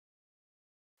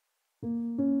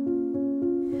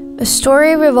A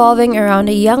story revolving around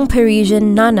a young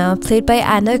Parisian Nana, played by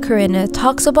Anna Karenina,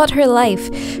 talks about her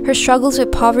life, her struggles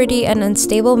with poverty and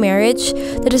unstable marriage.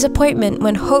 The disappointment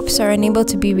when hopes are unable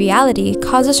to be reality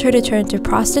causes her to turn to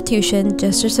prostitution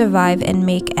just to survive and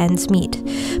make ends meet.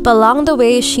 But along the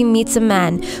way, she meets a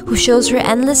man who shows her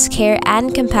endless care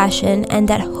and compassion, and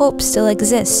that hope still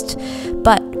exists.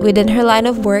 But within her line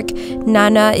of work,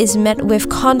 Nana is met with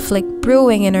conflict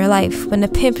brewing in her life when a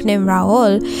pimp named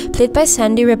Raoul, played by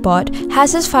Sandy Ribot,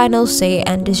 has his final say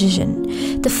and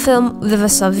decision. The film Vivre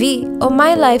Sa Vie, or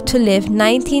My Life to Live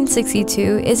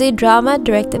 1962, is a drama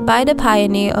directed by the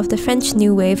pioneer of the French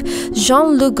New Wave,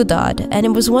 Jean-Luc Godard, and it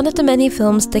was one of the many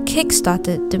films that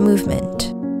kick-started the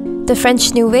movement. The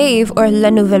French New Wave, or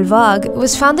La Nouvelle Vague,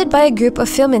 was founded by a group of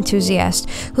film enthusiasts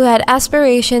who had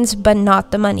aspirations but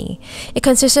not the money. It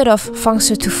consisted of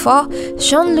François Truffaut,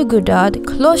 Jean-Luc Godard,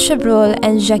 Claude Chabrol,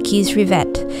 and Jacques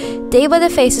Rivette. They were the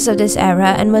faces of this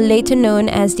era and were later known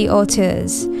as the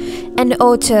auteurs. An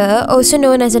auteur, also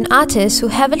known as an artist who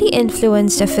heavily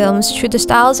influenced the films through the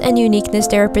styles and uniqueness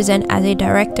they represent as a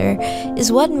director,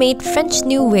 is what made French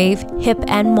New Wave hip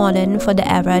and modern for the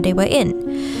era they were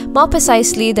in. More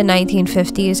precisely, the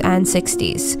 1950s and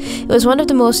 60s. It was one of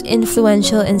the most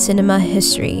influential in cinema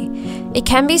history. It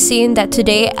can be seen that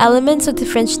today, elements of the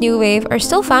French New Wave are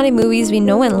still found in movies we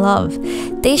know and love.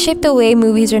 They shape the way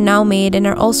movies are now made and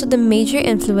are also the major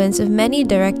influence of many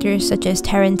directors such as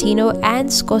Tarantino and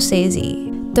Scorsese.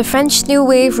 The French New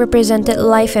Wave represented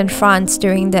life in France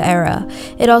during the era.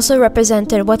 It also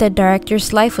represented what a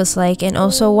director's life was like and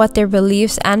also what their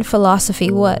beliefs and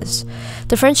philosophy was.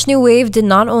 The French New Wave did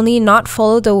not only not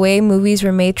follow the way movies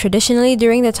were made traditionally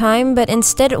during the time, but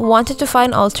instead wanted to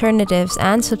find alternatives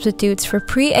and substitutes for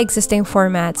pre-existing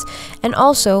formats, and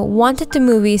also wanted the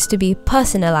movies to be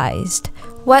personalized.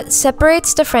 What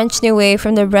separates the French New Wave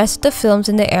from the rest of the films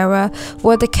in the era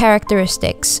were the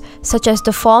characteristics, such as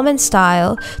the form and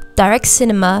style, direct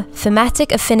cinema,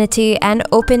 thematic affinity, and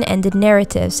open-ended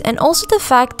narratives, and also the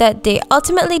fact that they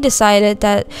ultimately decided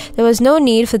that there was no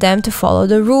need for them to follow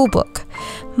the rulebook.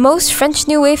 Most French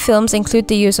New Wave films include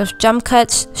the use of jump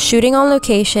cuts, shooting on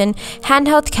location,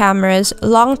 handheld cameras,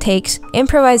 long takes,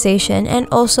 improvisation, and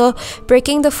also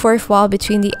breaking the fourth wall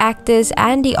between the actors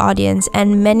and the audience,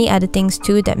 and many other things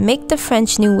too that make the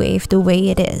French New Wave the way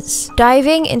it is.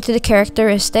 Diving into the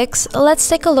characteristics, let's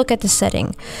take a look at the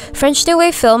setting. French New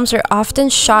Wave films are often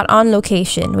shot on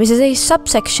location, which is a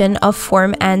subsection of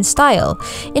form and style.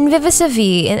 In Vivre Sa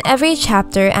Vie, in every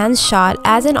chapter and shot,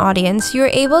 as an audience, you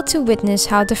are able to witness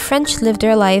how the French live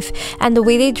their life and the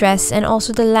way they dress, and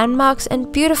also the landmarks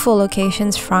and beautiful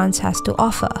locations France has to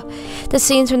offer. The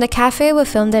scenes from the cafe were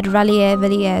filmed at Rallier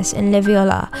Villiers in Le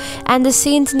Viola, and the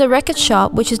scenes in the record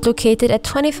shop, which is located at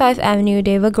 25 Avenue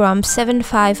de Wagram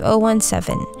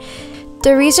 75017.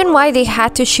 The reason why they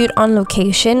had to shoot on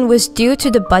location was due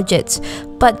to the budgets,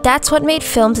 but that's what made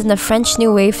films in the French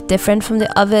New Wave different from the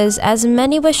others, as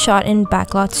many were shot in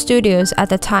backlot studios at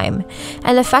the time,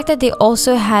 and the fact that they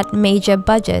also had major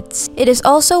budgets. It is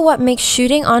also what makes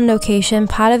shooting on location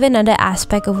part of another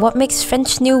aspect of what makes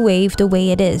French New Wave the way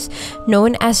it is,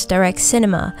 known as direct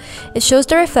cinema. It shows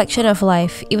the reflection of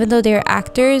life. Even though they are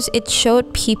actors, it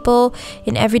showed people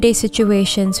in everyday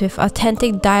situations with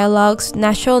authentic dialogues,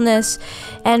 naturalness,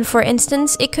 and for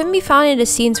instance, it can be found in the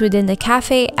scenes within the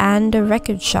cafe and the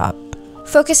record shop.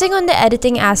 Focusing on the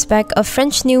editing aspect of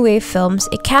French New Wave films,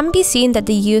 it can be seen that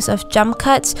the use of jump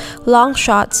cuts, long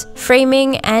shots,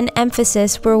 framing, and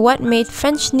emphasis were what made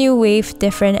French New Wave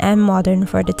different and modern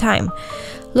for the time.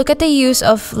 Look at the use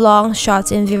of long shots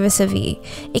in Vivre Sa Vie.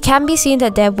 It can be seen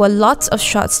that there were lots of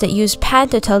shots that used pan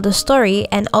to tell the story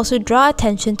and also draw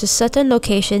attention to certain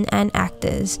location and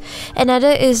actors. Another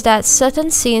is that certain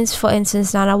scenes, for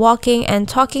instance Nana walking and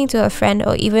talking to a friend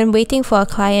or even waiting for a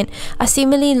client, are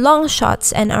seemingly long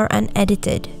shots and are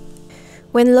unedited.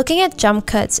 When looking at jump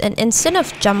cuts, an instance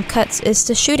of jump cuts is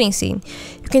the shooting scene.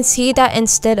 You can see that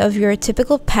instead of your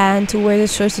typical pan to where the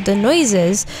source of the noise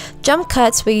is, jump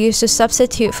cuts were used to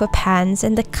substitute for pans,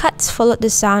 and the cuts followed the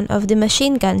sound of the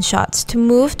machine gun shots to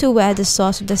move to where the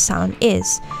source of the sound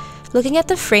is. Looking at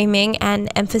the framing and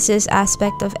emphasis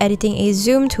aspect of editing a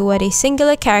zoom toward a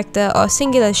singular character or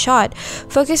singular shot,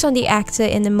 focus on the actor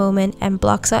in the moment and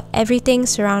blocks out everything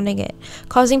surrounding it,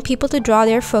 causing people to draw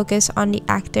their focus on the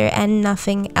actor and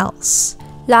nothing else.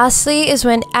 Lastly is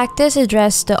when actors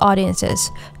address the audiences,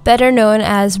 better known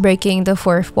as breaking the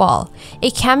fourth wall.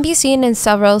 It can be seen in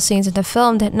several scenes in the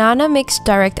film that Nana makes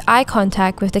direct eye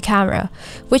contact with the camera,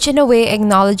 which in a way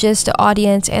acknowledges the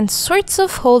audience and sorts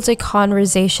of holds a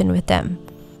conversation with them.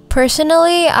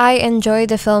 Personally, I enjoyed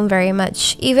the film very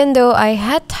much, even though I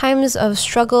had times of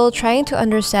struggle trying to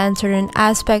understand certain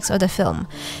aspects of the film.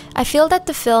 I feel that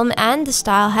the film and the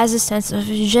style has a sense of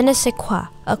je ne sais quoi,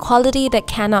 a quality that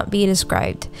cannot be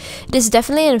described. It is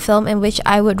definitely a film in which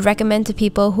I would recommend to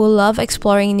people who love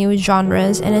exploring new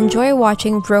genres and enjoy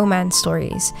watching romance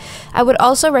stories. I would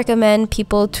also recommend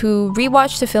people to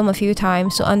rewatch the film a few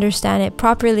times to understand it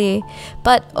properly,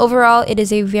 but overall it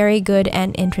is a very good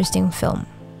and interesting film.